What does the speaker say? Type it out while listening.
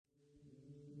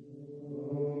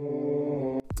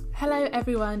Hello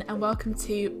everyone and welcome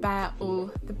to Bear All,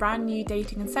 the brand new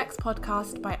dating and sex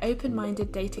podcast by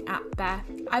open-minded dating app Bear.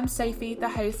 I'm Sophie, the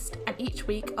host, and each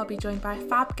week I'll be joined by a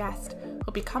fab guest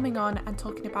who'll be coming on and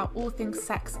talking about all things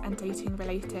sex and dating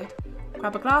related.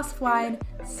 Grab a glass of wine,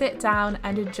 sit down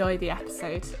and enjoy the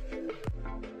episode.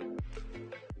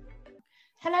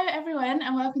 Hello everyone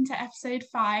and welcome to episode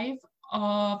 5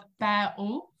 of Bear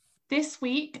All. This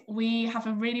week, we have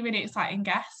a really exciting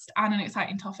guest and an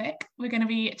exciting topic. We're going to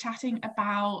be chatting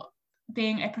about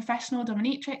being a professional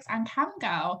dominatrix and cam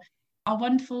girl. Our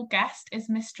wonderful guest is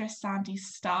Mistress Sandy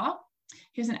Starr,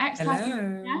 who's an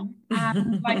ex-husband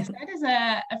and, like I said, is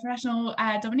a professional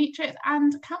dominatrix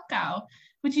and cam girl.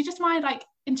 Would you just mind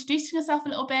introducing yourself a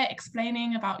little bit,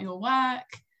 explaining about your work?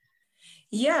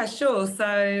 Yeah, sure.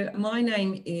 So my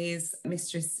name is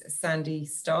Mistress Sandy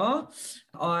Starr.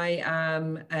 I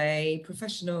am a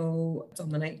professional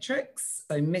dominatrix,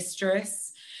 so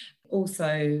mistress,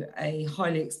 also a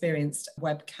highly experienced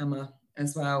webcammer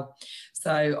as well.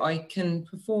 So I can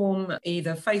perform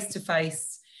either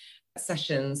face-to-face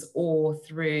sessions or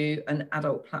through an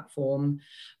adult platform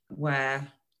where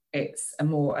it's a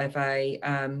more of a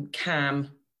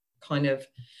cam kind of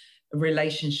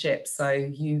relationship, so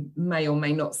you may or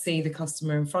may not see the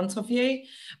customer in front of you,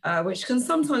 which can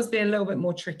sometimes be a little bit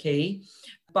more tricky,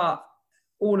 but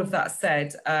all of that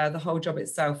said, the whole job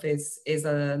itself is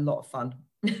a lot of fun,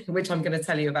 which I'm going to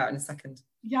tell you about in a second.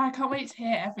 Yeah, I can't wait to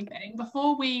hear everything.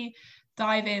 Before we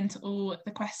dive into all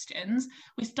the questions,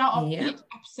 we start off each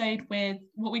episode with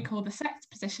what we call the sex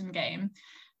position game,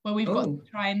 where we've got to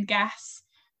try and guess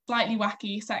slightly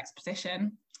wacky sex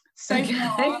position. So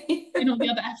far, in all the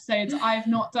other episodes, I've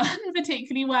not done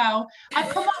particularly well. I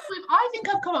think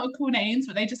I've come up with cool names,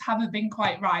 but they just haven't been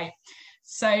quite right.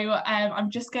 So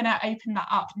I'm just going to open that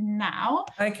up now.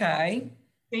 Okay.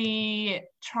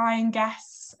 Try and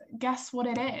guess what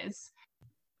it is.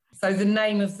 So the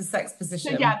name of the sex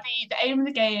position. So yeah, the aim of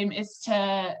the game is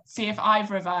to see if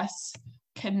either of us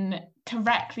can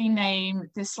correctly name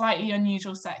this slightly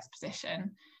unusual sex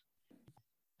position.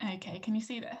 Okay, can you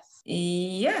see this?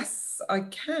 Yes, I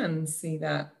can see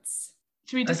that.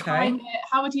 Should we describe it?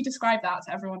 How would you describe that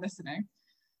to everyone listening?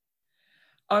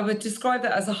 I would describe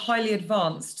that as a highly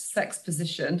advanced sex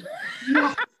position.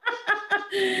 Yeah.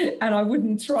 And I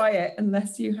wouldn't try it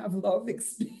unless you have a lot of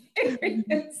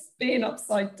experience being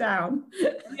upside down.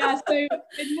 Yeah, so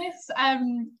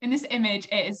in this image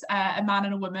it is a man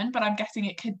and a woman, but I'm guessing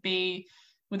it could be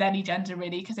with any gender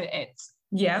really, because it's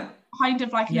kind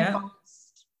of like an advanced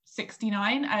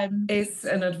 69. It's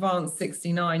an advanced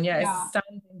 69. It's a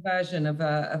standing version of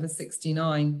a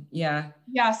 69.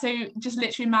 So just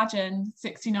literally imagine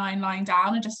 69 lying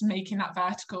down and just making that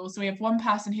vertical. So we have one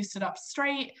person who stood up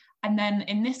straight, and then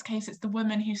in this case it's the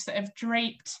woman who's sort of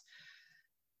draped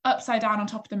upside down on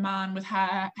top of the man with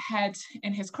her head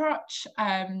in his crotch,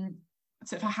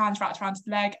 sort of her hands wrapped around his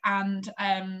leg, and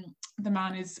the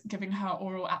man is giving her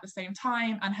oral at the same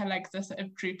time, and her legs are sort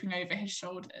of drooping over his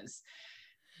shoulders.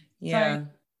 Yeah, so,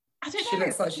 I don't know. She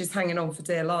looks like she's hanging on for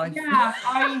dear life. Yeah,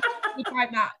 I would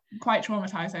find that quite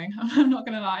traumatizing. I'm not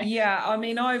going to lie. Yeah, I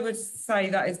mean, I would say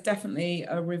that is definitely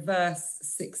a reverse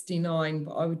 69,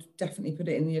 but I would definitely put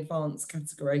it in the advanced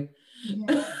category.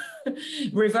 Yeah.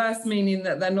 Reverse meaning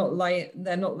that they're not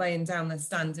laying down, they're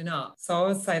standing up. So I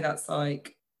would say that's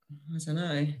like, I don't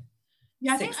know,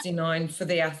 69 for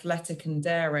the athletic and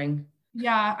daring.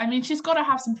 Yeah, I mean, she's got to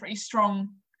have some pretty strong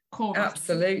core.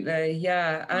 Absolutely,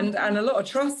 yeah, and a lot of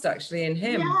trust actually in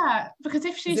him. Yeah, because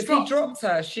if he dropped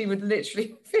her, she would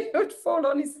literally fall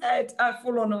on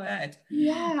her head.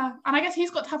 Yeah, and I guess he's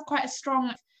got to have quite a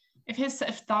strong. If his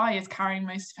sort of thigh is carrying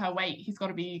most of her weight, he's got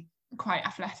to be quite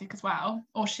athletic as well,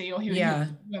 or she, or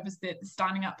whoever's the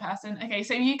standing up person. Okay,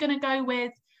 so you're going to go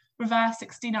with reverse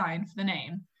 69 for the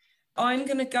name. I'm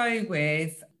going to go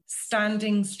with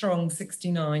standing strong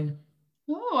 69.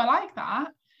 Oh, I like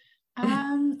that. What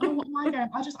am I going?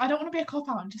 I don't want to be a cop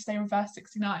out and just say reverse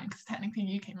 69, because technically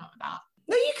you came up with that.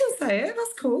 No, you can say it.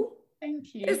 That's cool.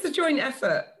 Thank you. It's a joint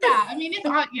effort. Yeah, I mean,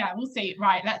 we'll see.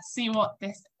 Right, let's see what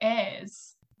this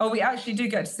is. Oh, we actually do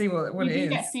get to see what it is. We do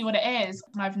get to see what it is.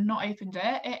 I've not opened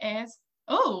it. It is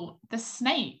the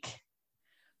snake.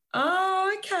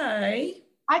 Oh, okay.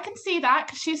 I can see that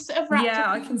because she's sort of wrapped. Yeah,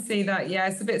 I can see that. Yeah,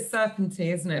 it's a bit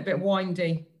serpenty, isn't it? A bit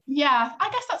windy. Yeah, I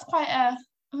guess that's quite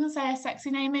I'm going to say a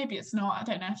sexy name. Maybe it's not. I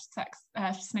don't know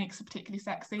if snakes are particularly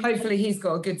sexy. Hopefully he's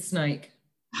got a good snake.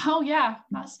 Oh, yeah,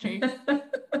 that's true. Yeah,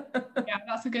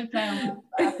 that's a good play on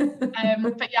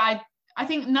that. But yeah, I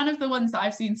think none of the ones that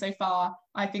I've seen so far,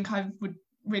 I think I would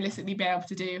realistically be able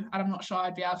to do. And I'm not sure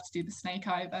I'd be able to do the snake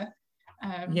either.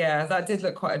 Yeah, that did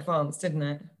look quite advanced, didn't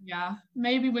it? Yeah,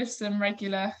 maybe with some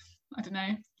regular, I don't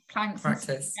know, planks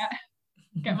Practice.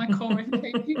 And get my core in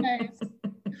shape, who knows?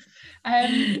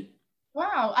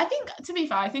 Wow, I think, to be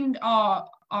fair, I think our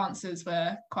answers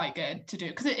were quite good to do,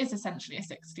 because it is essentially a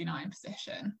 69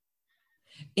 position.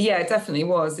 Yeah, it definitely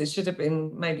was. It should have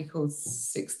been maybe called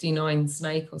 69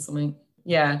 Snake or something.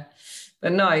 Yeah,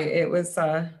 but no, it was.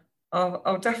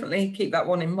 I'll definitely keep that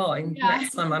one in mind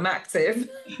next time I'm active.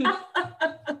 Love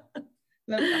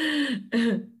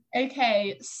that.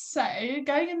 Okay, so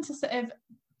going into sort of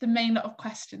the main lot of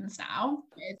questions now.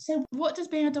 So what does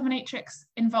being a dominatrix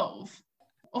involve?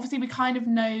 Obviously, we kind of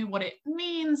know what it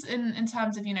means in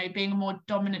terms of, you know, being a more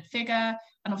dominant figure,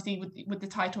 and obviously with the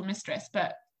title mistress,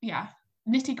 but yeah,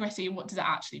 nitty gritty, what does it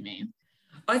actually mean?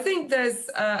 I think there's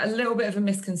a little bit of a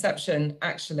misconception,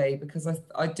 actually, because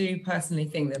I do personally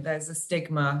think that there's a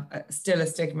stigma, still a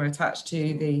stigma attached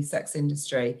to the sex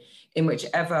industry in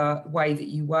whichever way that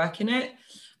you work in it.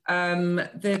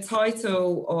 The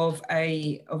title of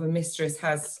a mistress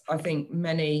has, I think,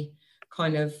 many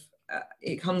kind of,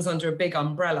 it comes under a big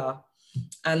umbrella,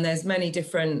 and there's many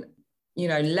different, you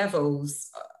know,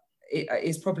 levels,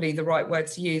 is probably the right word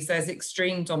to use. There's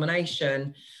extreme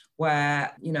domination,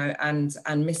 where, you know, and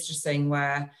mistressing,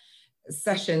 where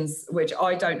sessions, which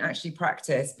I don't actually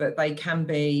practice, but they can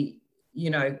be,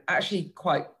 you know, actually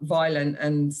quite violent,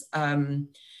 and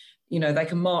you know, they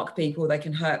can mark people, they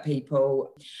can hurt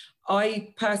people.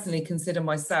 I personally consider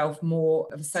myself more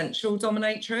of a sensual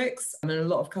dominatrix, and a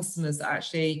lot of customers that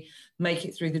actually make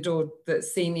it through the door that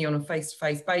see me on a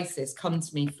face-to-face basis come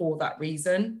to me for that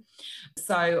reason.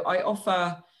 So I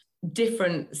offer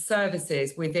different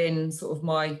services within sort of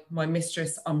my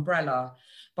mistress umbrella,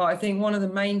 but I think one of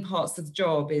the main parts of the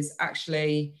job is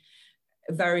actually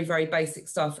very, very basic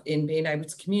stuff in being able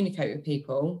to communicate with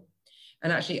people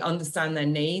and actually understand their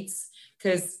needs,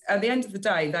 because at the end of the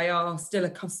day they are still a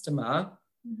customer.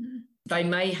 Mm-hmm. They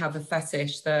may have a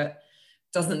fetish that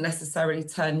doesn't necessarily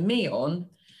turn me on,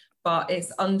 but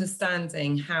it's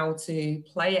understanding how to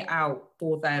play it out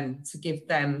for them to give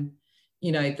them,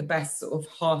 you know, the best sort of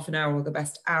half an hour or the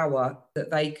best hour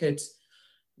that they could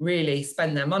really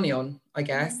spend their money on, I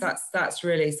guess. That's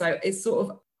really, so it's sort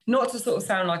of, not to sort of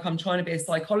sound like I'm trying to be a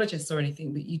psychologist or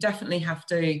anything, but you definitely have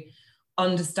to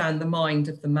understand the mind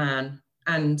of the man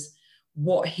and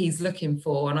what he's looking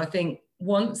for. And I think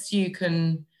once you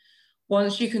can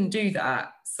do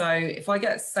that, so if I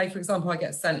get, say for example, I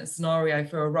get sent a scenario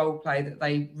for a role play that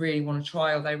they really want to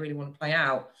try or they really want to play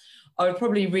out, I would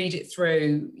probably read it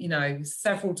through, you know,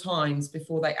 several times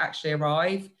before they actually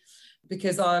arrive,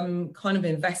 because I'm kind of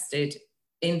invested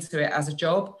into it as a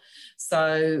job.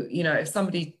 So, you know, if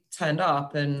somebody turned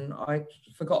up and I'd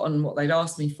forgotten what they'd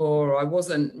asked me for, or I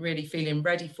wasn't really feeling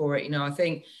ready for it, you know, I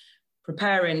think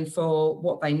preparing for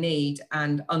what they need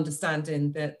and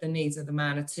understanding the needs of the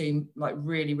man are two, like,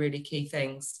 really, really key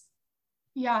things.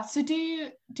 Yeah. So do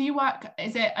you work,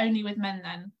 is it only with men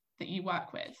then that you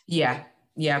work with? Yeah,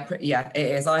 it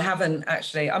is. I haven't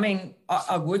actually, I mean,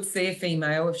 I would see a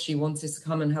female if she wanted to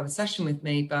come and have a session with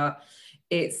me, but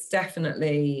it's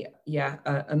definitely,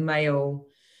 a male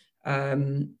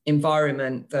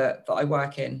environment that I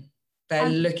work in. They're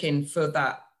looking for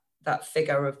that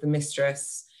figure of the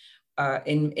mistress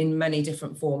in many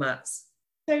different formats.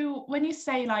 So when you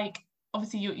say, like,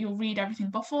 obviously you'll read everything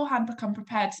beforehand, become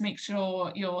prepared to make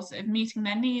sure you're sort of meeting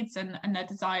their needs and their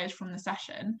desires from the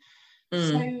session.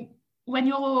 So when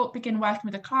you begin working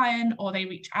with a client or they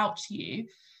reach out to you,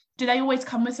 do they always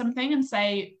come with something and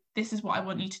say, this is what I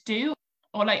want you to do?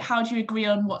 Or, like, how do you agree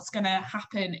on what's going to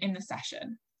happen in the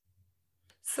session?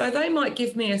 So they might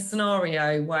give me a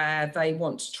scenario where they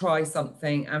want to try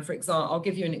something. And for example, I'll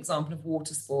give you an example of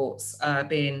water sports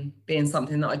being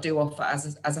something that I do offer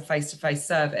as a face-to-face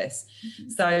service. Mm-hmm.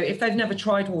 So if they've never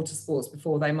tried water sports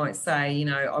before, they might say, you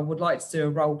know, I would like to do a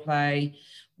role play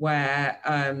where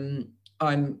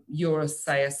you're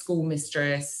say a school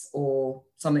mistress or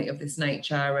something of this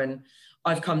nature, and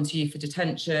I've come to you for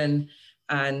detention,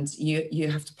 and you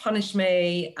have to punish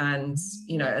me, and,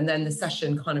 you know, and then the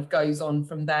session kind of goes on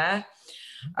from there.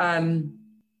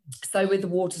 So with the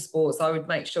water sports, I would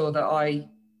make sure that I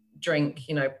drink,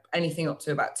 you know, anything up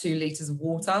to about 2 litres of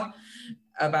water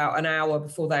about an hour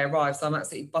before they arrive. So I'm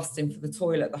absolutely busting for the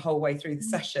toilet the whole way through the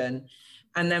session.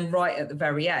 And then right at the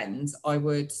very end, I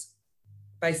would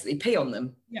basically pee on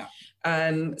them. Yeah.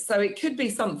 So it could be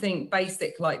something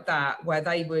basic like that, where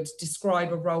they would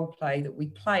describe a role play that we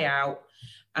play out,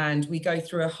 and we go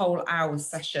through a whole hour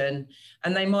session,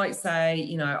 and they might say,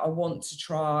 you know, I want to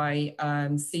try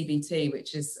CBT,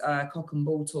 which is cock and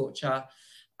ball torture.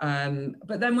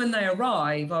 But then when they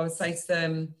arrive, I would say to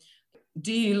them,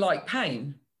 do you like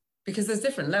pain? Because there's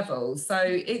different levels. So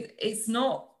it's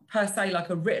not per se like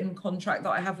a written contract that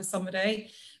I have with somebody.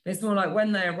 It's more like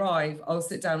when they arrive, I'll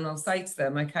sit down and I'll say to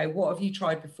them, okay, what have you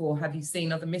tried before? Have you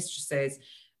seen other mistresses?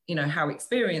 You know, how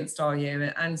experienced are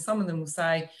you? And some of them will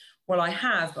say, well, I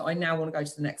have, but I now want to go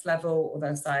to the next level. Or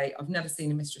they'll say, I've never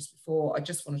seen a mistress before. I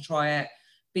just want to try it.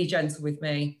 Be gentle with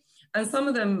me. And some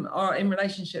of them are in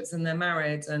relationships and they're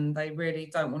married and they really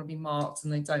don't want to be marked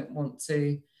and they don't want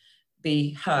to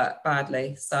be hurt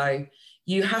badly. So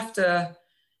you have to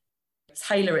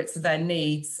tailor it to their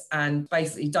needs and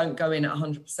basically don't go in at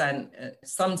 100%.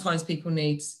 Sometimes people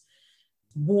need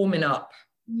warming up.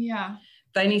 Yeah.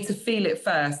 They need to feel it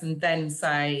first and then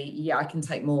say, yeah, I can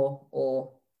take more,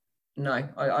 or no,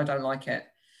 I don't like it.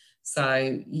 So,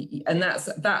 and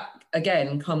that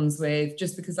again comes with,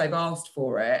 just because they've asked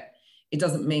for it, it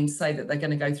doesn't mean to say that they're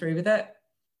going to go through with it.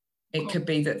 It could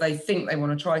be that they think they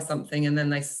want to try something and then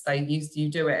you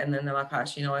do it and then they're like,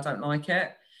 actually, no, I don't like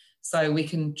it. So we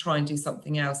can try and do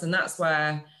something else. And that's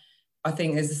where I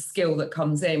think there's a skill that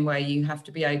comes in where you have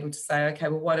to be able to say, okay,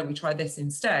 well, why don't we try this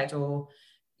instead? Or,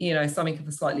 you know, something of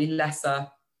a slightly lesser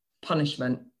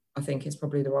punishment, I think is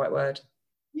probably the right word.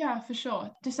 Yeah, for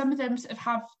sure. Do some of them sort of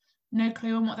have no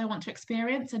clue on what they want to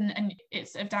experience and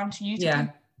it's sort of down to you to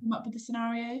come up with the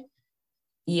scenario?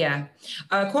 Yeah.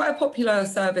 Quite a popular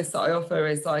service that I offer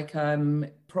is like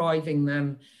depriving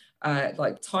them,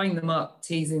 like tying them up,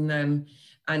 teasing them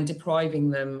and depriving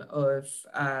them of,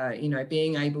 you know,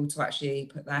 being able to actually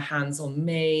put their hands on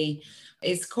me.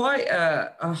 It's quite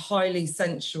a highly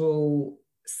sensual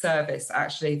service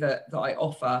actually that I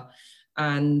offer.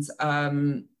 And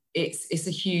it's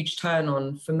a huge turn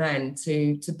on for men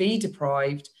to be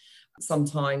deprived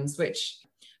sometimes, which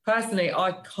personally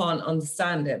I can't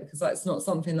understand it because that's not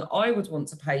something that I would want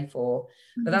to pay for.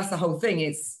 But that's the whole thing.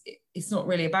 It's not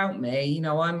really about me. You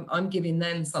know, I'm giving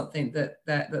them something that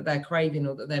they're craving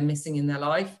or that they're missing in their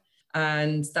life.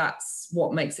 And that's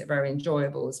what makes it very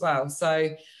enjoyable as well. So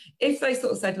if they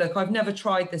sort of said, look, I've never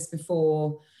tried this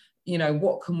before, you know,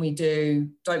 what can we do?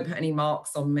 Don't put any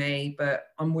marks on me, but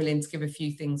I'm willing to give a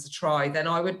few things a try, then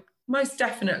I would most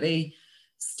definitely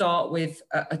start with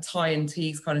a tie and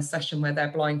tease kind of session where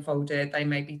they're blindfolded. They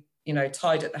may be, you know,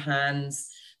 tied at the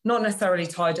hands, not necessarily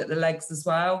tied at the legs as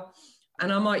well.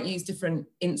 And I might use different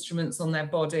instruments on their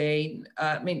body.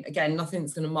 I mean, again,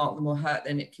 nothing's going to mark them or hurt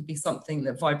them. It could be something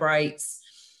that vibrates.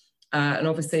 And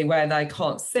obviously where they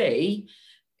can't see,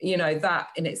 you know, that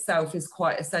in itself is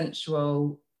quite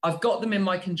essential. I've got them in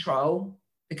my control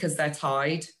because they're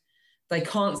tied. They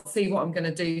can't see what I'm going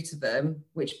to do to them,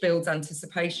 which builds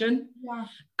anticipation. Yeah.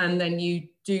 And then you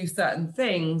do certain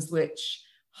things which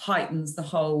heightens the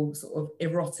whole sort of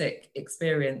erotic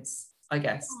experience, I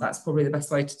guess. That's probably the best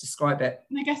way to describe it.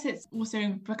 And I guess it's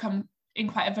also become in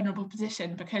quite a vulnerable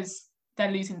position because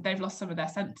they've lost some of their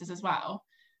senses as well.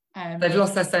 They've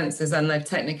lost their senses and they've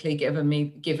technically given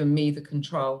me the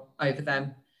control over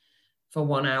them for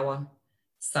 1 hour.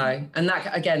 So, and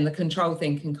that, again, the control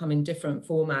thing can come in different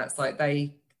formats. Like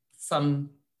some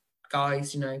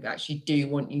guys, you know, actually do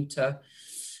want you to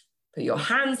put your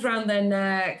hands around their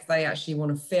neck. They actually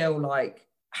want to feel like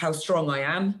how strong I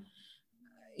am.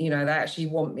 You know, they actually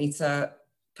want me to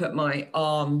put my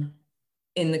arm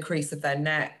in the crease of their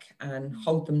neck and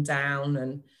hold them down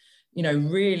and, you know,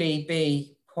 really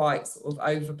be quite sort of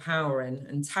overpowering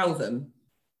and tell them,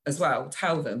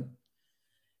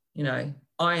 you know,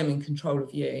 I am in control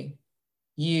of you.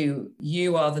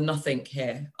 You are the nothing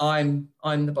here. I'm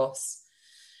the boss.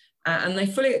 And they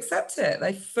fully accept it.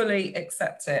 They fully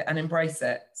accept it and embrace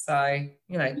it. So,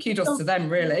 you know, kudos to them,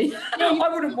 really. I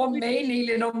wouldn't want me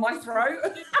kneeling on my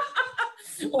throat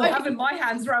or having my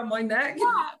hands around my neck.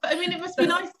 Yeah, but I mean, it must be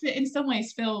nice to, in some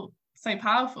ways, feel so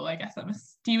powerful. I guess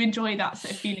do you enjoy that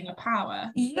sort of feeling of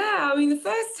power? Yeah, I mean, the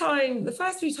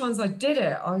first few times I did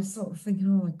it, I was sort of thinking,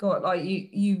 oh my God, like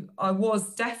I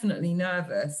was definitely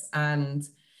nervous. And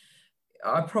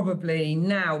I probably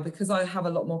now, because I have a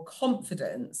lot more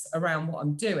confidence around what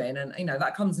I'm doing, and, you know,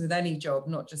 that comes with any job,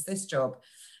 not just this job.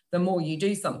 The more you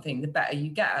do something, the better you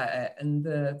get at it. And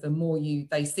the more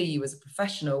they see you as a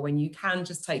professional when you can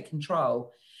just take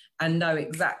control and know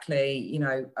exactly, you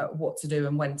know, what to do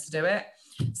and when to do it.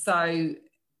 So,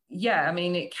 yeah, I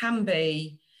mean, it can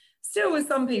be still with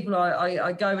some people,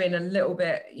 I go in a little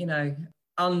bit, you know,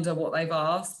 under what they've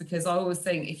asked, because I always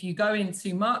think if you go in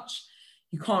too much,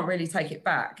 you can't really take it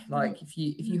back. Like if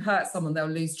you hurt someone, they'll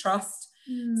lose trust.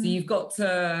 So you've got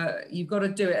to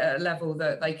do it at a level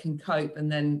that they can cope.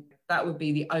 And then that would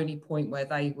be the only point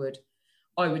where I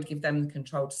would give them the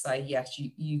control to say, yes,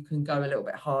 you can go a little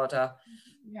bit harder.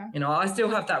 Yeah. You know, I still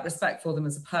have that respect for them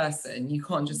as a person. You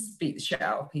can't just beat the shit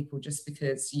out of people just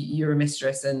because you're a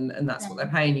mistress and that's what they're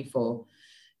paying you for.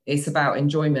 It's about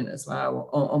enjoyment as well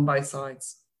on both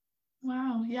sides.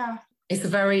 Wow, yeah. It's a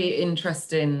very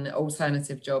interesting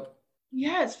alternative job.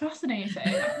 Yeah, it's fascinating.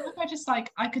 I feel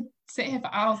like I could sit here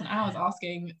for hours and hours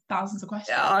asking thousands of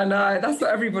questions. Yeah, I know. That's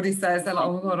what everybody says. They're like,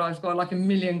 oh my God, I've got like a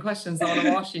million questions I want to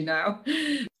ask you now.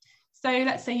 So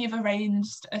let's say you've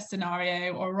arranged a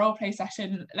scenario or a role play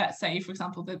session. Let's say, for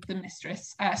example, the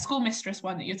mistress, school mistress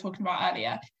one that you're talking about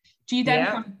earlier. Do you then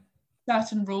have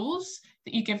certain rules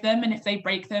that you give them, and if they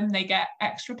break them, they get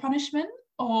extra punishment?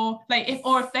 Or like if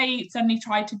they suddenly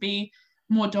try to be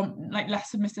more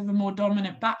less submissive and more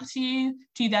dominant back to you,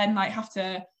 do you then like have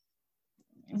to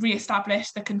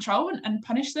re-establish the control and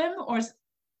punish them? Or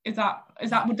would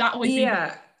that always be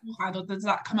handled? Does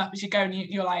that come up as you go and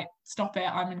you're like, stop it,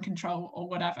 I'm in control, or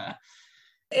whatever?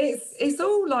 It's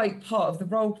all like part of the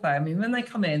role play. I mean, when they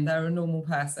come in, they're a normal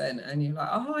person and you're like,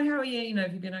 oh, hi, how are you? You know,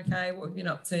 have you been okay? What have you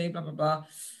been up to? Blah, blah, blah.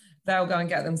 They'll go and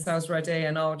get themselves ready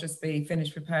and I'll just be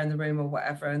finished preparing the room or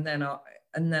whatever. And then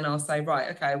I'll say,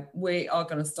 right, okay, we are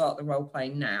going to start the role play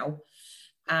now.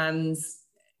 And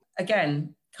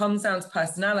again, comes down to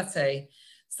personality.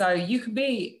 So you can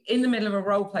be in the middle of a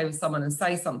role play with someone and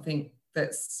say something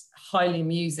that's highly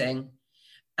amusing.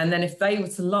 And then if they were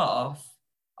to laugh,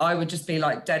 I would just be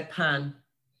like deadpan.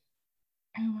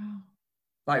 Oh, wow.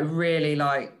 Like really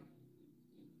like,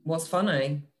 what's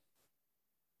funny?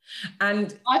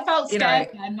 And I felt scared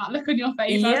then, that look on your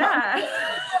face. Yeah.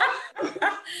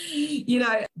 You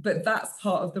know, but that's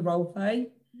part of the role play.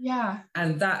 Yeah.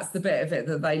 And that's the bit of it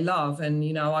that they love. And,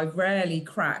 you know, I rarely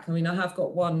crack. I mean, I have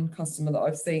got one customer that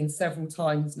I've seen several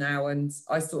times now, and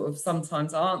I sort of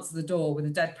sometimes I answer the door with a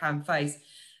deadpan face,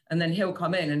 and then he'll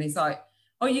come in and he's like,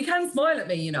 oh, you can smile at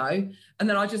me, you know, and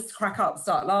then I just crack up,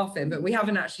 start laughing, but we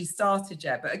haven't actually started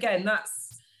yet. But again,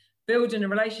 that's building a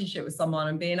relationship with someone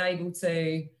and being able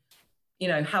to, you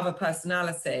know, have a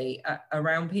personality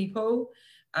around people.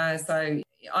 So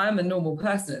I am a normal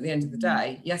person at the end of the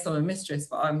day. Yes, I'm a mistress,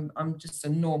 but I'm just a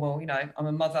normal, you know, I'm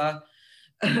a mother,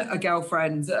 a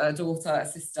girlfriend, a daughter, a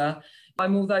sister.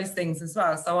 I'm all those things as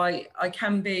well. So I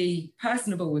can be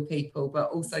personable with people, but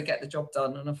also get the job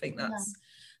done. And I think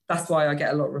that's why I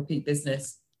get a lot of repeat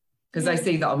business, because they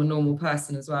see that I'm a normal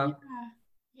person as well.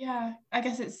 Yeah, I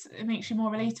guess it makes you more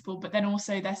relatable, but then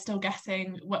also they're still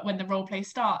getting, when the role play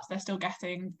starts, they're still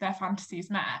getting their fantasies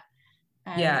met.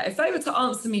 Yeah, if they were to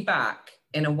answer me back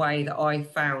in a way that I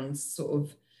found sort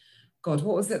of, God,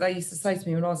 what was it they used to say to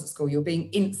me when I was at school? You're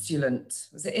being insolent.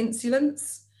 Was it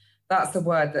insolence? That's the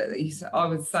word that I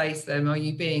would say to them. Are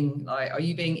you being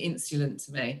insolent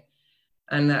to me?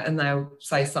 And they'll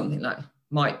say something like,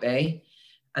 might be.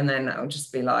 And then I'll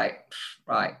just be like,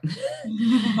 right.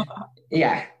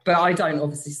 Yeah, but I don't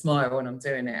obviously smile when I'm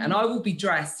doing it. And I will be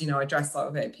dressed, you know, I dress like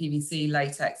a bit of PVC,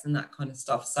 latex and that kind of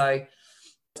stuff. So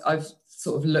I've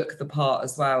sort of looked the part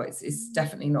as well. It's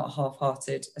definitely not a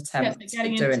half-hearted attempt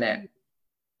at doing it.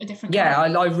 A different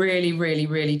I really, really,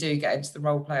 really do get into the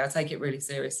role play. I take it really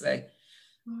seriously.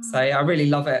 Wow. So I really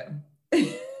love it.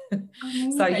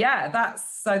 So yeah,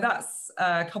 that's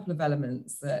a couple of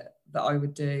elements that I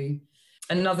would do.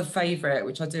 Another favourite,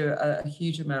 which I do a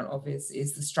huge amount of,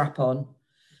 is the strap-on.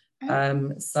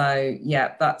 So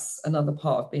yeah, that's another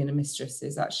part of being a mistress,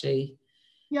 is actually.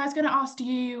 Yeah, I was going to ask, do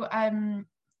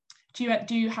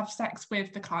you have sex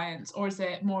with the clients, or is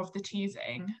it more of the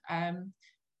teasing?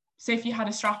 So if you had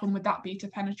a strap-on, would that be to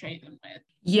penetrate them with?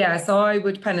 Yeah, so I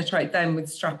would penetrate them with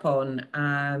strap-on,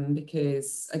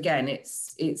 because again,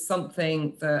 it's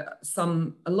something that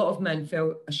a lot of men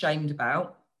feel ashamed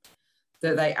about,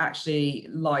 that they actually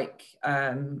like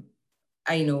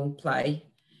anal play.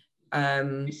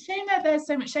 It's a shame that there's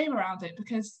so much shame around it,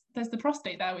 because there's the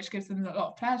prostate there, which gives them a lot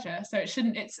of pleasure. So it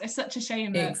shouldn't. It's such a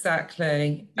shame.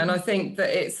 Exactly, and I think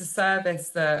that it's a service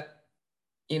that,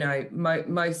 you know,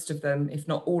 most of them, if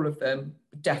not all of them,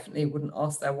 definitely wouldn't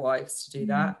ask their wives to do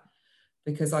that,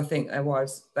 because I think their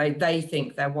wives, they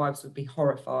think their wives would be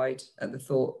horrified at the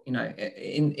thought. You know,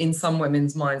 in some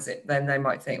women's minds, then they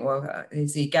might think, well,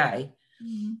 is he gay?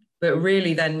 But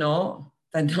really, they're not.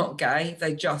 They're not gay.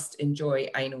 They just enjoy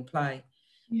anal play.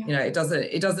 Yeah. You know, it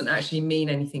doesn't actually mean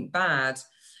anything bad.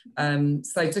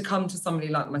 So to come to somebody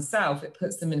like myself, it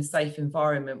puts them in a safe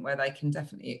environment where they can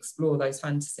definitely explore those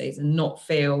fantasies and not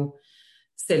feel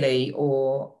silly,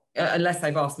 or unless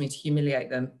they've asked me to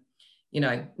humiliate them, you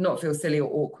know, not feel silly or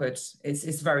awkward.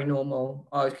 It's very normal.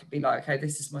 I could be like, okay,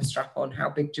 this is my strap on.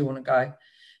 How big do you want to go?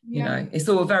 Yeah. You know, it's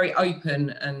all very open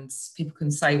and people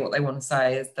can say what they want to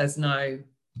say. There's no...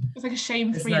 It's like a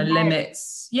shame-free. There's no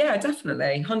limits. Yeah,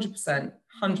 definitely, 100%.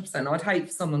 100%. I'd hate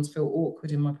for someone to feel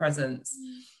awkward in my presence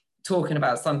talking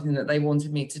about something that they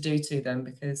wanted me to do to them,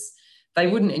 because they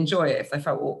wouldn't enjoy it if they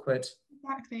felt awkward.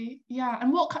 Exactly. Yeah.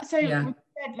 And so Yeah. when you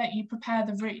said like you prepare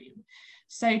the room,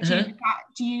 so Uh-huh.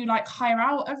 do you like hire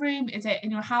out a room? Is it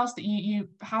in your house that you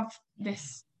have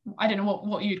this, I don't know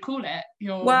what you'd call it,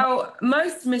 your... Well,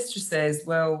 most mistresses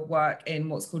will work in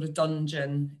what's called a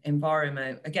dungeon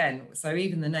environment. Again, so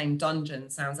even the name dungeon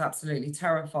sounds absolutely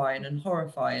terrifying and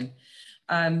horrifying.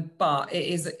 But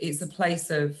it's a place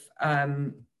of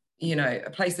a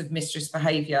place of mistress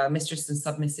behavior, mistress and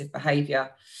submissive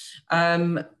behavior.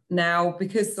 Now,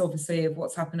 because obviously of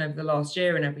what's happened over the last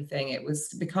year and everything, it was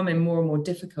becoming more and more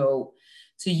difficult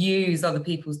to use other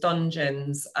people's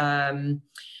dungeons.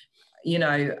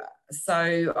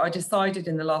 So I decided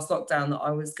in the last lockdown that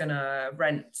I was going to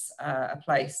rent a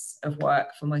place of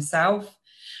work for myself.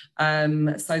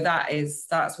 So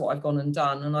that's what I've gone and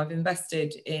done, and I've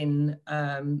invested in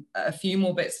a few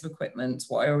more bits of equipment,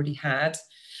 what I already had.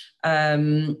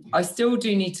 I still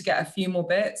do need to get a few more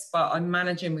bits, but I'm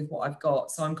managing with what I've got.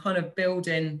 So I'm kind of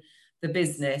building the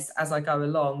business as I go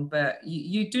along, but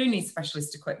you do need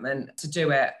specialist equipment to do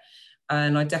it.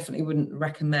 And I definitely wouldn't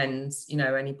recommend,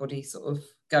 anybody sort of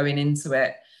going into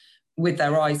it with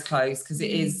their eyes closed, because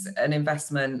it is an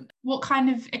investment. What kind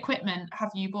of equipment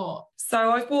have you bought?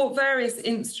 So I've bought various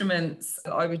instruments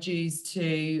that I would use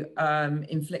to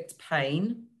inflict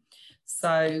pain.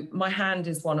 So my hand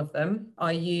is one of them.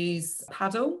 I use a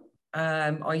paddle.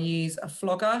 I use a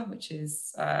flogger, which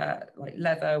is like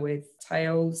leather with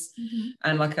tails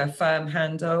and like a firm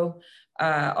handle.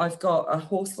 I've got a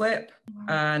horsewhip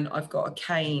and I've got a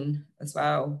cane as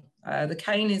well. The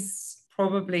cane is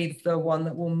probably the one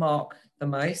that will mark the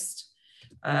most.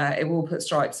 It will put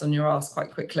stripes on your ass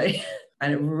quite quickly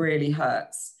and it really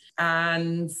hurts.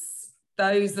 And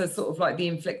those are sort of like the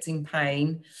inflicting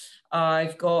pain.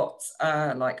 I've got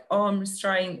like arm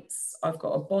restraints. I've got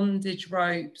a bondage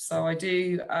rope. So I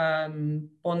do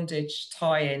bondage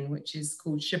tie-in, which is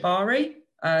called shibari.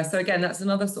 So again, that's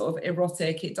another sort of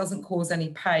erotic. It doesn't cause any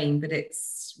pain, but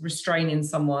it's restraining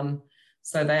someone.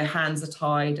 So their hands are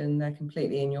tied and they're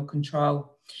completely in your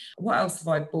control. What else have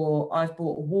I bought? I've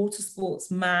bought a water sports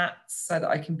mat so that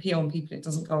I can pee on people. It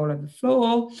doesn't go all over the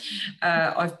floor.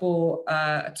 I've bought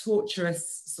a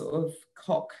torturous sort of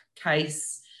cock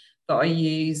case that I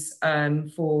use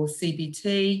for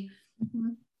CBT.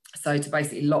 So to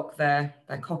basically lock their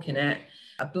cock in it.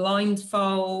 A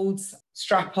blindfold,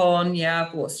 strap on. Yeah,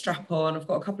 I bought a strap on. I've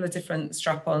got a couple of different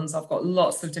strap ons. I've got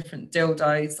lots of different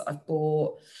dildos. I've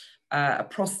bought a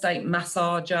prostate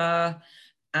massager,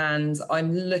 and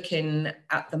I'm looking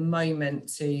at the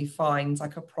moment to find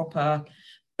like a proper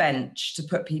bench to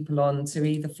put people on to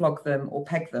either flog them or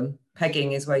peg them.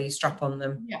 Pegging is where you strap on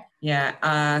them.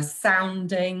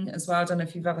 Sounding as well. I don't know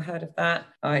if you've ever heard of that.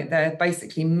 They're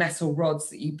basically metal rods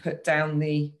that you put down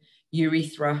the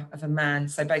urethra of a man,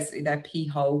 so basically their pee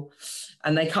hole,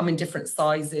 and they come in different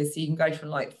sizes, so you can go from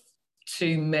like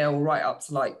 2 mil right up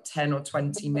to like 10 or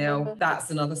 20 mil.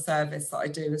 That's another service that I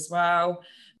do as well.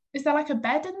 Is there like a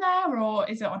bed in there, or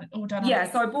is it all done?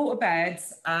 So I bought a bed,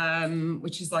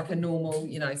 which is like a normal,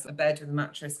 a bed with a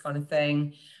mattress kind of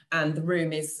thing, and the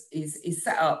room is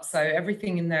set up so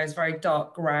everything in there is very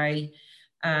dark grey.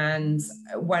 And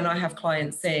when I have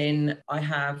clients in, I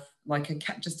have like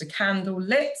just a candle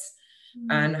lit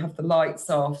and have the lights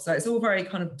off, so it's all very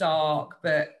kind of dark,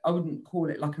 but I wouldn't call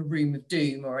it like a room of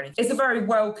doom or anything. It's a very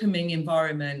welcoming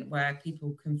environment where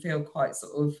people can feel quite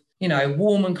sort of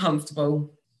warm and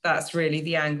comfortable. That's really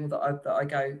the angle that I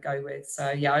go with.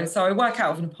 So so I work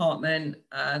out of an apartment.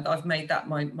 I've made that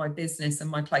my business and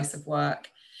my place of work,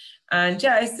 and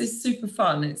it's super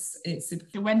fun. It's super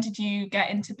fun. When did you get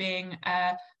into being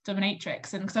a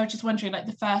dominatrix? And because I was just wondering, like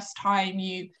the first time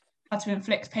you had to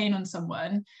inflict pain on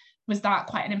someone, was that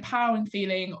quite an empowering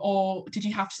feeling, or did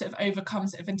you have to sort of overcome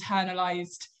sort of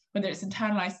internalized, whether it's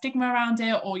internalized stigma around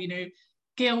it, or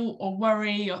guilt or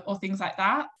worry or things like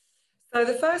that? So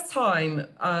the first time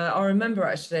I remember,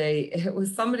 actually, it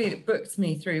was somebody that booked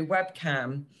me through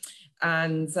webcam,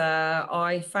 and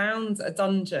I found a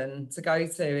dungeon to go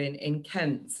to in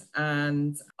Kent,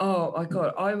 and oh my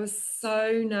God, I was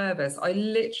so nervous. I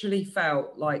literally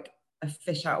felt like a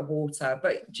fish out of water.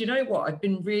 But do you know what? I've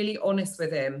been really honest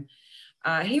with him.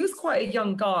 He was quite a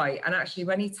young guy, and actually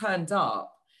when he turned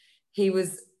up, he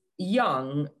was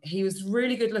young, he was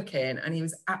really good looking, and he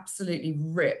was absolutely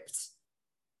ripped.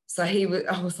 So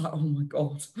I was like, oh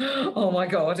my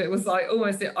God. It was like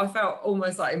I felt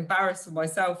almost like embarrassed for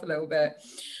myself a little bit.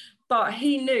 But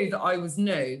he knew that I was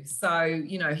new. So,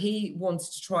 he wanted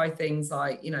to try things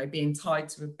like, being tied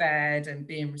to a bed and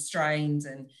being restrained.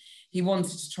 And he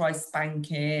wanted to try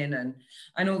spanking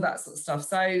and all that sort of stuff.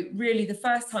 So really the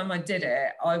first time I did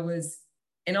it, I was,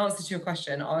 in answer to your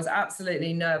question, I was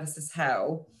absolutely nervous as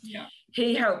hell. Yeah.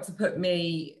 He helped to put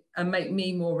me and make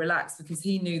me more relaxed because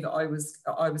he knew that I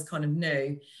was kind of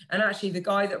new. And actually the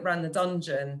guy that ran the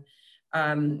dungeon,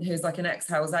 who's like an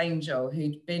ex-Hells Angel,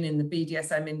 who'd been in the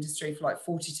BDSM industry for like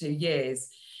 42 years,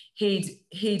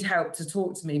 he'd helped to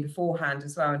talk to me beforehand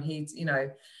as well. And he'd, you know,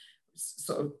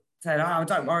 sort of said, oh,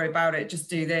 don't worry about it, just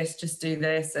do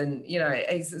this. And, you know,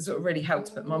 it sort of really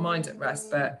helped put my mind at rest.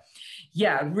 But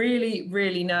yeah, really,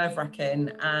 really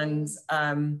nerve-wracking. And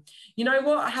you know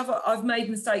what, I've made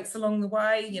mistakes along the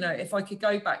way. You know, if I could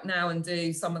go back now and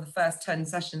do some of the first 10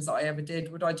 sessions that I ever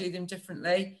did, would I do them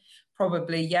differently?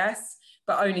 Probably yes,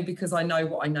 but only because I know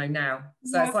what I know now.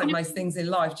 So yeah, it's like most things in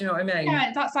life, do you know what I mean?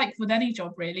 Yeah, that's like with any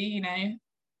job really, you know,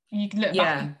 you can look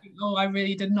back and think, oh, I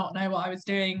really did not know what I was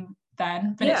doing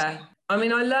then. But yeah, I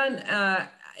mean, I learned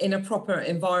in a proper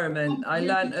environment. I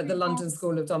learned at the London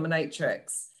School of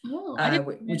Dominatrix. Oh, I didn't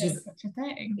know which is such a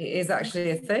thing. It is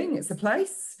actually a thing. It's a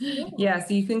place. Yeah,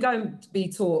 so you can go and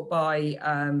be taught by,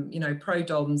 you know, pro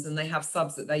doms, and they have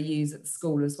subs that they use at the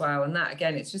school as well. And that,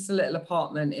 again, it's just a little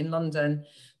apartment in London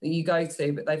that you go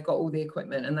to, but they've got all the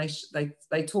equipment, and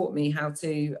they taught me how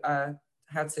to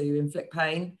inflict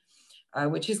pain,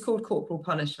 which is called corporal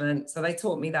punishment. So they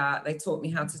taught me that. They taught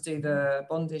me how to do the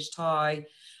bondage tie.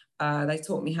 They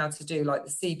taught me how to do like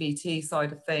the CBT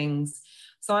side of things.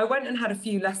 So I went and had a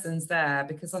few lessons there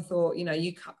because I thought, you know,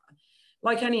 you can't,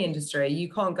 like any industry,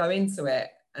 you can't go into it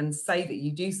and say that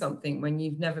you do something when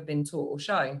you've never been taught or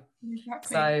shown.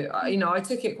 Exactly. So, you know, I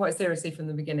took it quite seriously from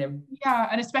the beginning. Yeah,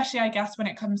 and especially, I guess, when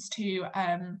it comes to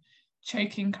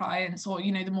choking clients or,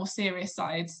 you know, the more serious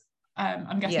sides,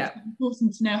 I'm guessing it's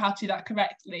important to know how to do that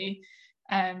correctly.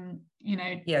 You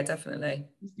know. Yeah, definitely.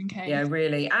 Just in case. Yeah,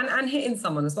 really. And hitting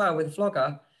someone as well with a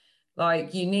flogger.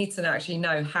 Like, you need to actually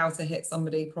know how to hit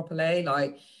somebody properly.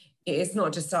 Like, it's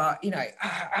not just you know,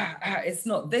 it's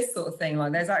not this sort of thing.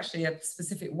 Like, there's actually a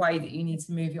specific way that you need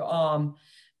to move your arm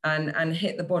and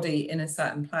hit the body in a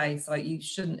certain place. Like, you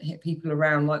shouldn't hit people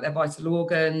around like their vital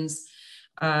organs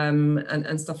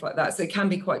and stuff like that. So it can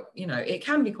be quite, you know, it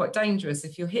can be quite dangerous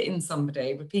if you're hitting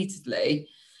somebody repeatedly.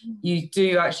 You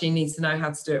do actually need to know how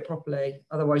to do it properly.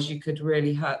 Otherwise, you could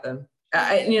really hurt them.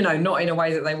 You know, not in a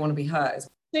way that they want to be hurt.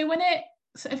 So when it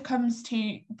sort of comes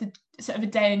to the sort of a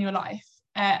day in your life,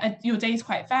 your day's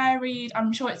quite varied.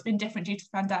 I'm sure it's been different due to the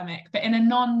pandemic, but in a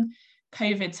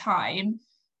non-COVID time,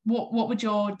 what would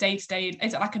your day-to-day,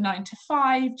 is it like a 9 to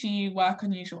 5? Do you work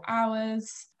unusual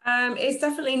hours? It's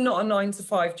definitely not a 9 to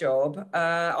 5 job.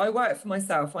 I work for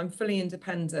myself. I'm fully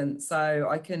independent, so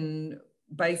I can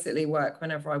basically work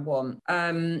whenever I want.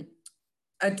 A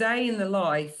day in the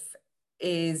life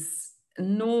is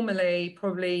normally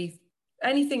probably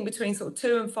anything between sort of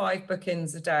 2 and 5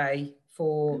 bookings a day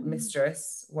for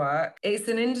mistress work. It's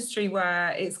an industry where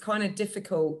it's kind of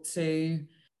difficult to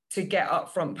get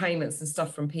upfront payments and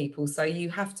stuff from people. So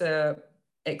you have to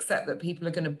accept that people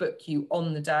are going to book you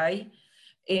on the day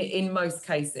in most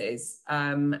cases.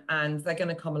 And they're going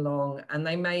to come along, and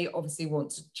they may obviously want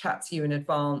to chat to you in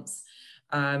advance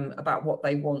about what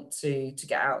they want to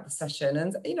get out of the session.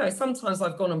 And, you know, sometimes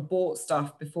I've gone and bought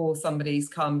stuff before somebody's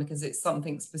come because it's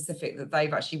something specific that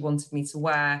they've actually wanted me to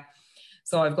wear.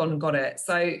 So I've gone and got it.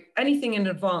 So anything in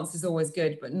advance is always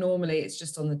good, but normally it's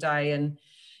just on the day, and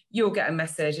you'll get a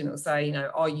message and it'll say, you know,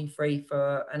 are you free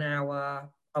for an hour?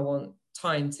 I want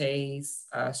time tees,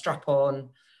 strap on,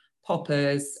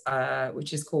 poppers,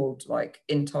 which is called like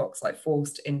intox, like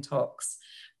forced intox.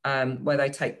 Where they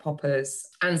take poppers.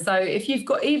 And so if you've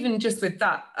got, even just with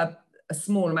that, a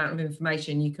small amount of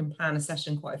information, you can plan a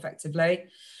session quite effectively.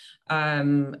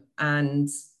 And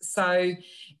so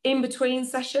in between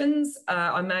sessions,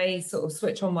 I may sort of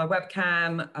switch on my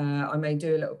webcam. I may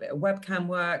do a little bit of webcam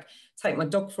work, take my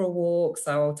dog for a walk.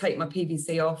 So I'll take my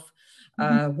PVC off,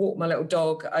 walk my little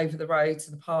dog over the road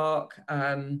to the park,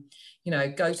 you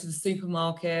know, go to the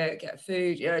supermarket, get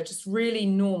food, you know, just really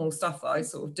normal stuff that I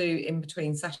sort of do in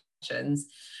between sessions.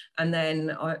 And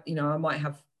then I might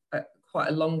have quite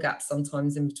a long gap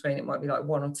sometimes in between. It might be like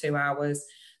 1 or 2 hours.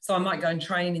 So I might go and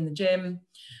train in the gym,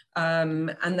 and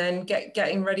then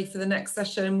getting ready for the next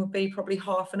session would be probably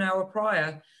half an hour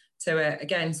prior to it.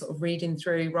 Again, sort of reading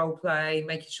through role play,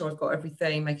 making sure I've got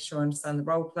everything, making sure I understand the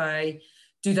role play.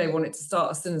 Do they want it to start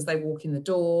as soon as they walk in the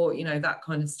door? You know, that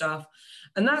kind of stuff.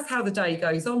 And that's how the day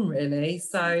goes on, really.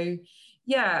 So,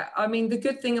 yeah, I mean, the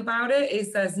good thing about it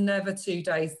is there's never 2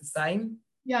 days the same.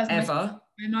 Yeah, ever.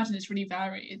 I imagine it's really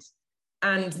varied.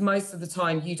 And most of the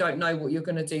time you don't know what you're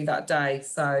going to do that day.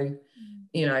 So,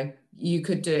 you know, you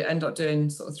could end up doing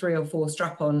sort of 3 or 4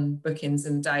 strap-on bookings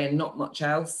in a day and not much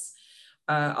else.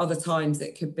 Other times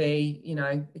it could be, you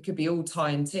know, it could be all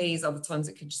tie and tees. Other times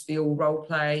it could just be all role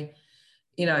play.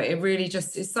 You know, it really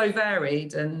just is so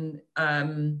varied. And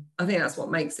I think that's what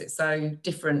makes it so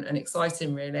different and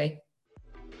exciting, really.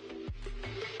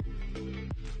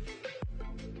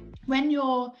 When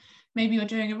you're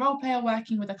doing a role play or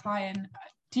working with a client,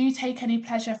 do you take any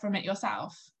pleasure from it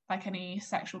yourself? Like any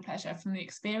sexual pleasure from the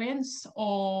experience,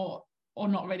 or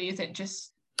not really? Is it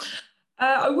just...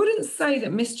 I wouldn't say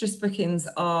that mistress bookings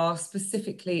are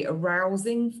specifically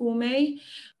arousing for me.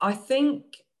 I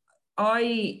think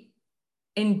I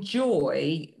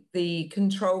enjoy the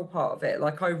control part of it.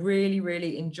 Like I really,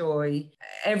 really enjoy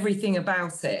everything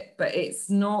about it, but it's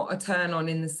not a turn on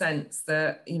in the sense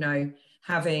that, you know,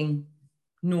 having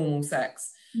normal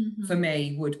sex for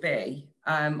me would be.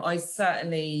 I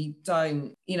certainly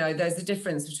don't, you know, there's a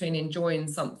difference between enjoying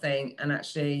something and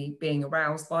actually being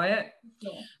aroused by it.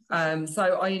 Yeah.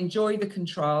 So I enjoy the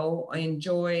control. I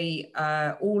enjoy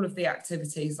all of the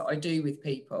activities that I do with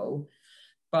people,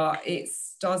 but it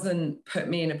doesn't put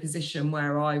me in a position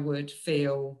where I would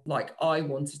feel like I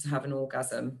wanted to have an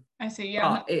orgasm. I see, yeah.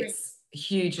 But it's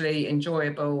hugely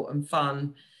enjoyable and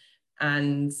fun.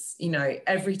 And, you know,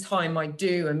 every time I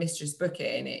do a mistress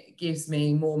booking, it gives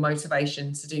me more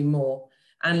motivation to do more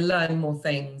and learn more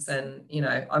things. And, you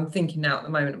know, I'm thinking now at the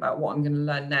moment about what I'm going to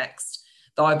learn next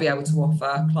that I'll be able to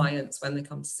offer clients when they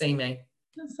come to see me.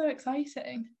 That's so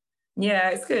exciting. Yeah,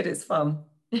 it's good. It's fun.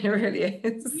 It really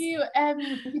is. If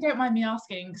you don't mind me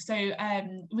asking, so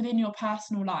within your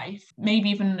personal life, maybe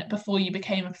even before you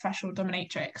became a professional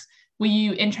dominatrix, were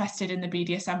you interested in the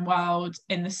BDSM world,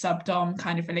 in the sub-dom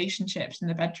kind of relationships in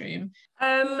the bedroom?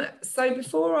 So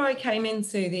before I came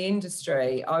into the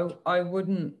industry, I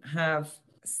wouldn't have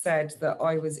said that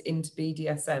I was into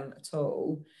BDSM at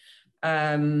all.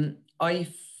 I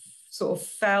sort of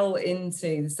fell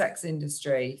into the sex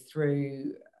industry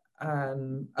through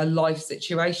a life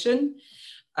situation.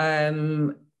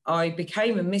 I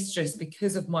became a mistress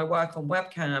because of my work on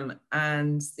webcam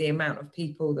and the amount of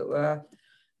people that were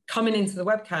coming into the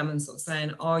webcam and sort of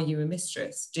saying, are you a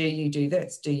mistress? Do you do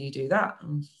this? Do you do that?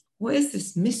 And what is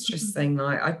this mistress thing?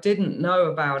 Like, I didn't know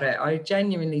about it. I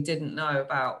genuinely didn't know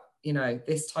about, you know,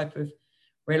 this type of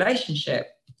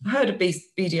relationship. I heard of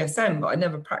BDSM, but I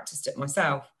never practiced it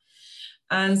myself.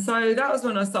 And so that was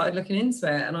when I started looking into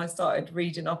it, and I started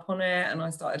reading up on it, and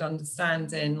I started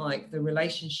understanding like the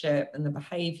relationship and the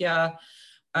behavior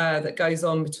that goes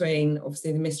on between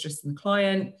obviously the mistress and the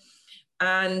client.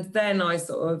 And then I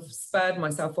sort of spurred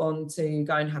myself on to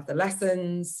go and have the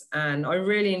lessons, and I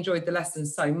really enjoyed the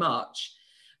lessons so much.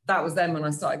 That was then when I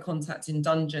started contacting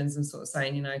dungeons and sort of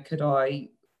saying, you know, could I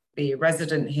be a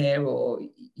resident here or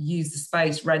use the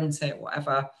space, rent it,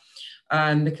 whatever.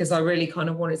 Because I really kind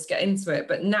of wanted to get into it.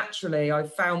 But naturally, I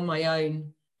found my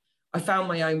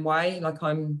own way. Like,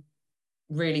 I'm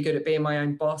really good at being my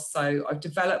own boss. So I've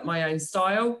developed my own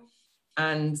style,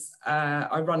 and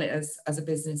I run it as a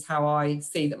business, how I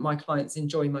see that my clients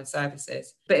enjoy my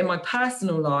services. But in my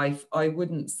personal life, I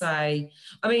wouldn't say,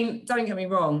 I mean, don't get me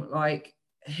wrong, like,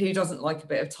 who doesn't like a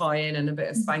bit of tie-in and a bit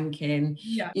of spanking?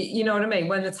 Yeah. You know what I mean?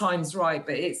 When the time's right.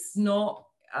 But it's not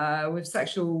with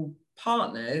sexual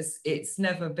partners, it's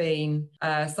never been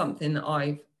something that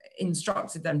I've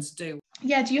instructed them to do.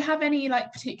 Yeah, do you have any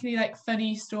like particularly like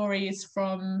funny stories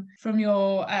from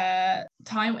your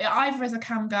time either as a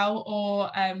cam girl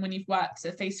or when you've worked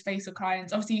face to face with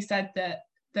clients? Obviously you said that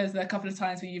there's a couple of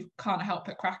times where you can't help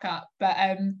but crack up, but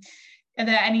are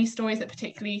there any stories that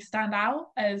particularly stand out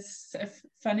as sort of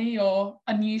funny or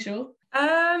unusual?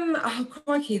 Oh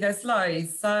crikey, there's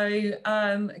loads. So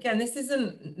again, this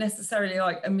isn't necessarily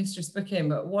like a mistress booking,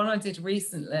 but one I did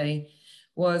recently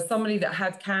was somebody that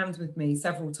had cammed with me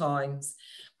several times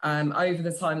over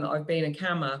the time that I've been a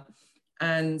cammer.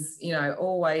 And, you know,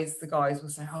 always the guys will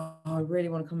say, oh, I really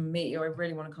want to come and meet you. I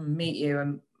really want to come and meet you.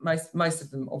 And most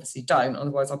of them obviously don't,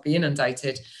 otherwise I'd be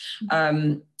inundated.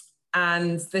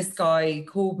 And this guy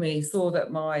called me, saw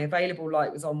that my available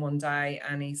light was on one day,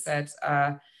 and he said,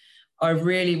 I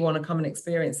really want to come and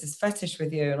experience this fetish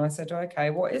with you. And I said, okay,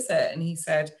 what is it? And he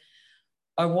said,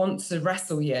 I want to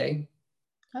wrestle you.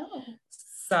 Oh.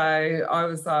 So I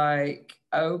was like,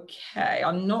 okay,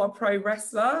 I'm not a pro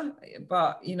wrestler,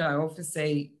 but, you know,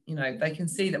 obviously, you know, they can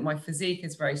see that my physique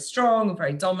is very strong and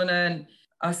very dominant.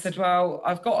 I said, well,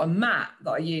 I've got a mat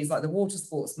that I use, like the water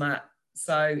sports mat.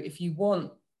 So if you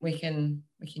want, we can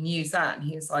use that. And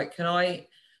he was like, can I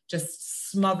just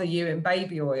smother you in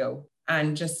baby oil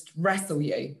and just wrestle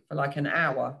you for like an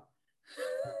hour?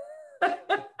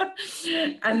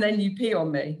 And then you pee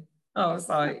on me. I was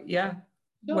like, yeah,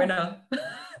 winner.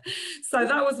 So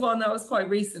that was one that was quite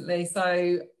recently.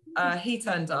 So he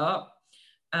turned up,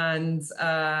 and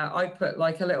I put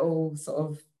like a little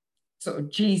sort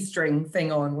of G-string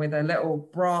thing on with a little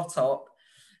bra top,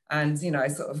 and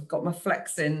sort of got my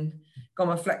flexing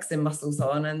muscles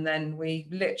on. And then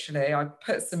I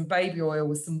put some baby oil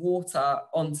with some water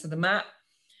onto the mat.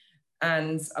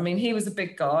 And I mean, he was a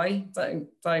big guy,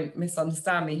 don't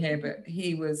misunderstand me here, but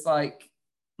he was like,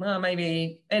 well,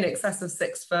 maybe in excess of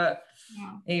 6 foot.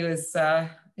 Wow. He was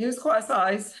quite a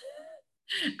size.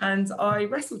 And I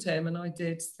wrestled him, and I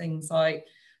did things like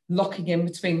locking in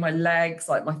between my legs,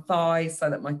 like my thighs, so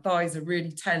that my thighs are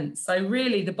really tense. So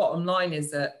really the bottom line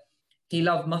is that he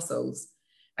loved muscles,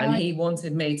 and he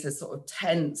wanted me to sort of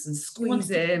tense and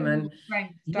squeeze him. And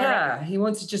yeah, he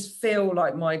wanted to just feel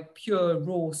like my pure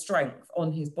raw strength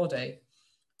on his body.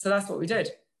 So that's what we did.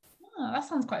 Oh, that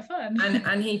sounds quite fun.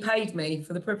 And he paid me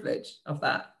for the privilege of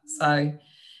that. So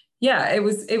yeah, it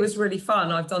was really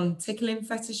fun. I've done tickling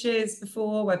fetishes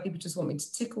before, where people just want me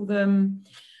to tickle them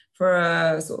for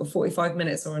a sort of 45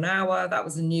 minutes or an hour. That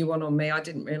was a new one on me. I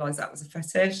didn't realize that was a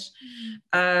fetish.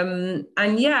 And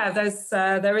yeah,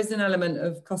 there is an element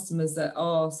of customers that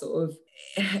are sort of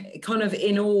kind of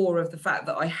in awe of the fact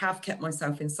that I have kept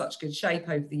myself in such good shape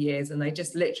over the years, and they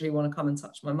just literally want to come and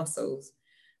touch my muscles,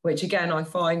 which again, I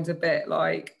find a bit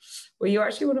like, well, you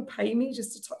actually want to pay me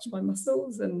just to touch my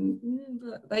muscles? And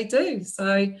but they do.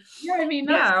 So yeah, I mean,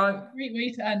 that's a great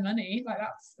way to earn money. Like,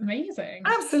 that's amazing.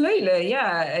 Absolutely.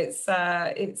 Yeah. It's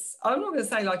I'm not going to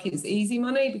say like it's easy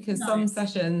money, because some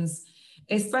sessions,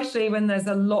 especially when there's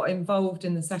a lot involved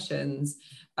in the sessions,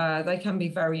 they can be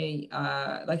very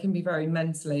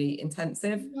mentally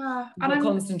intensive. Yeah. And I'm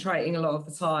concentrating a lot of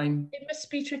the time. It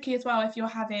must be tricky as well if you're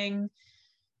having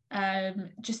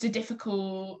just a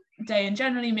difficult day, and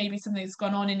generally maybe something's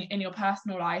gone on in your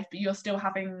personal life, but you're still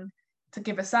having to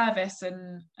give a service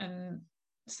and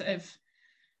sort of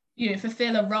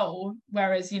fulfill a role.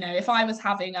 Whereas if I was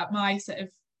having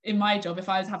in my job, if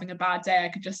I was having a bad day, I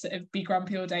could just sort of be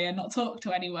grumpy all day and not talk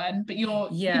to anyone. But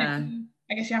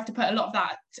I guess you have to put a lot of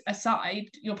that aside,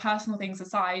 your personal things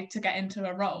aside, to get into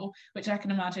a role, which I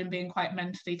can imagine being quite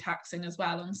mentally taxing as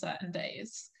well on certain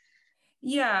days.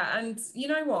 Yeah, and you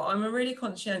know what? I'm a really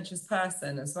conscientious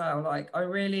person as well. Like, I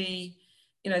really,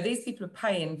 these people are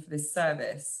paying for this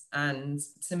service. And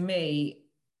to me,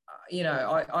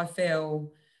 I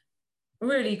feel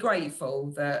really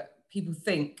grateful that people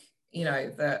think,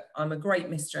 that I'm a great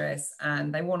mistress,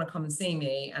 and they want to come and see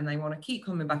me, and they want to keep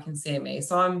coming back and seeing me.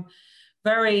 So I'm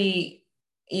very,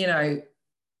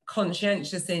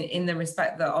 conscientious in the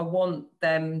respect that I want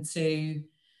them to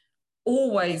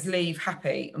always leave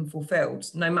happy and fulfilled.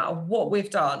 No matter what we've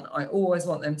done, I always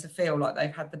want them to feel like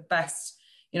they've had the best,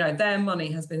 their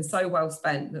money has been so well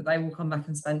spent that they will come back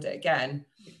and spend it again.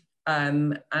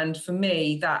 And for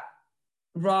me, that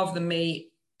rather than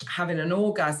me having an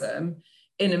orgasm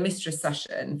in a mistress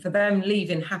session, for them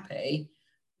leaving happy,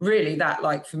 really, that,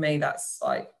 like, for me, that's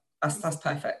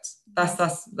perfect.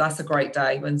 That's a great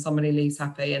day when somebody leaves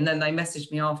happy, and then they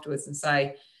message me afterwards and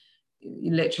say,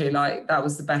 literally, like, that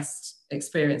was the best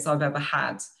experience I've ever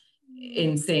had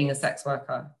in seeing a sex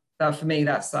worker. That, for me,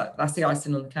 that's the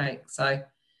icing on the cake. So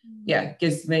yeah, it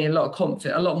gives me a lot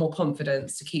more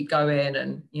confidence to keep going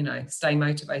and stay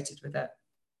motivated with it.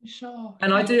 Sure.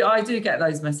 And I do get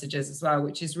those messages as well,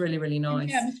 which is really, really nice.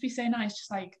 Yeah, it must be so nice, just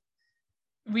like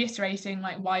reiterating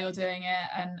like why you're doing it,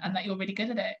 and that you're really good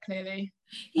at it, clearly.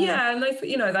 Yeah, and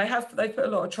they put a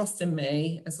lot of trust in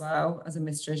me as well. As a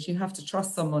mistress, you have to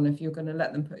trust someone if you're going to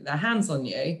let them put their hands on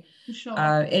you. For sure.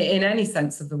 In any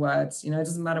sense of the words, it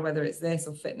doesn't matter whether it's this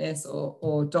or fitness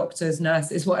or doctors,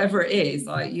 nurses, whatever it is.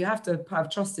 Like, you have to have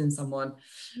trust in someone.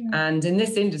 Yeah. And in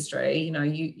this industry,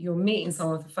 you're meeting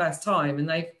someone for the first time, and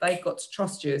they've got to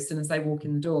trust you as soon as they walk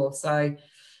in the door. So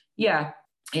yeah,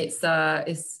 it's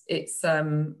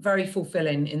very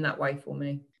fulfilling in that way for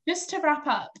me. Just to wrap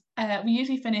up, we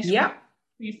usually finish with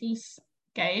true false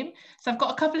game. So I've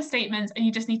got a couple of statements, and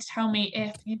you just need to tell me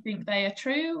if you think they are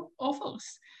true or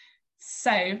false.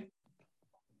 So,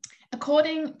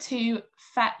 according to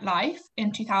FetLife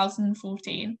in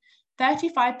 2014,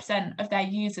 35% of their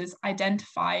users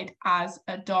identified as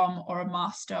a dom or a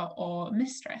master or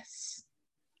mistress.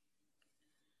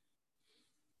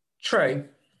 True.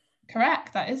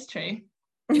 Correct, that is true.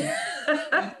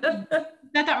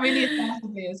 Said that really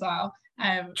assertively as well.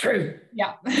 True.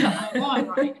 Yeah. I'm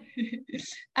right.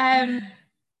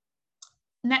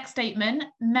 Next statement: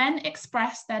 men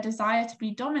express their desire to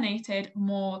be dominated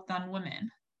more than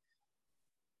women.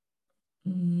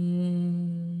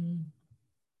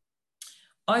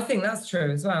 I think that's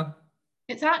true as well.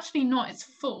 It's actually not, it's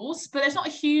false, but there's not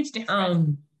a huge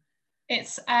difference.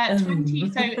 It's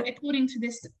 20, so according to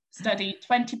this study,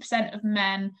 20% of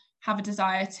men have a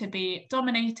desire to be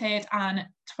dominated and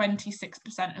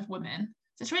 26% of women.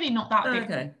 So it's really not that big.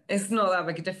 Okay, it's not that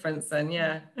big a difference then,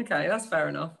 yeah. Okay, that's fair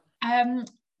enough.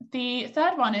 The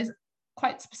third one is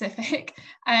quite specific.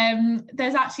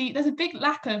 There's a big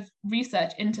lack of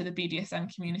research into the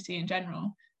BDSM community in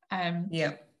general.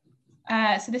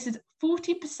 So this is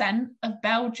 40% of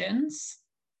Belgians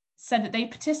said that they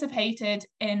participated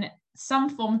in some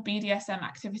form of BDSM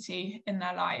activity in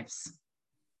their lives.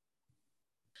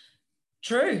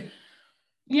 True.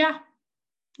 Yeah.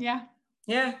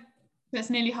 That's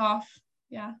nearly half.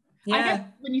 Yeah. I guess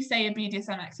when you say a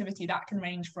BDSM activity, that can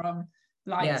range from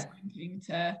light spanking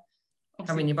to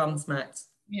having your bum smacked.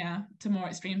 Yeah, to more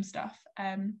extreme stuff.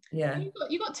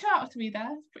 You got 2 out of 3 there.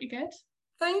 That's pretty good.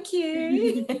 Thank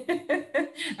you.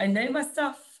 I know my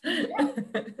stuff.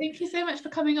 Thank you so much for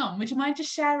coming on. Would you mind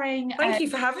just sharing? Thank you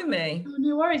for having me. Oh,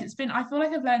 no worries. I feel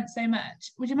like I've learned so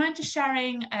much. Would you mind just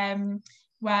sharing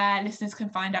where listeners can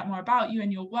find out more about you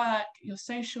and your work, your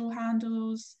social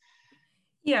handles?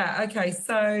 Yeah, okay.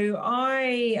 So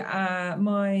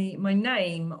my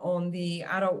name on the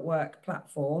Adult Work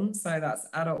platform, so that's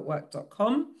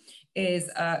adultwork.com, is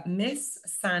Miss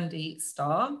Sandy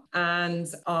Starr, and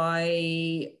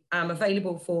I am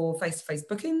available for face-to-face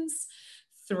bookings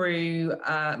through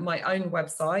my own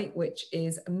website, which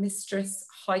is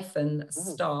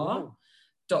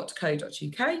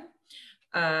mistress-star.co.uk.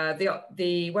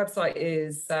 The website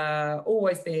is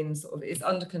always been it's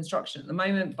under construction at the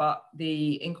moment, but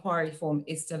the inquiry form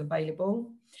is still available.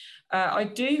 I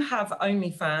do have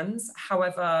OnlyFans.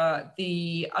 However,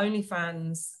 the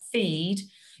OnlyFans feed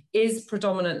is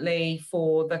predominantly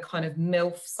for the kind of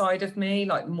MILF side of me,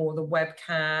 like more the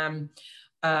webcam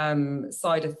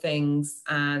side of things.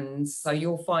 And so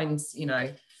you'll find,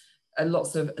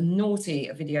 lots of naughty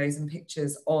videos and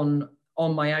pictures on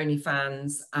my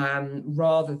OnlyFans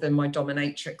rather than my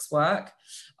dominatrix work.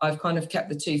 I've kind of kept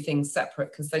the two things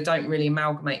separate because they don't really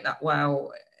amalgamate that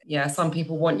well. Yeah, some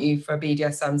people want you for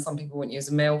BDSM, some people want you as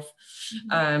a MILF.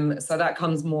 So that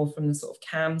comes more from the sort of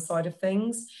cam side of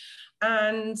things.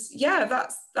 And yeah,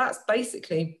 that's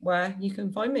basically where you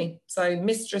can find me. So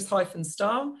mistress-star,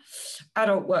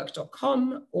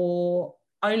 adultwork.com, or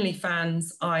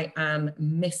OnlyFans, I am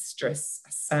Mistress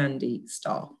Sandy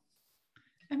Starr.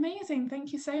 Amazing.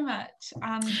 Thank you so much.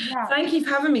 And thank you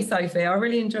for having me, Sophie. I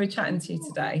really enjoyed chatting to you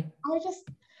today.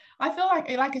 I feel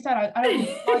like I said,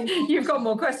 I don't You've got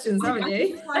more questions, haven't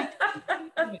you? But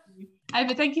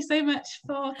thank you so much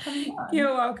for coming on.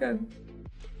 You're welcome.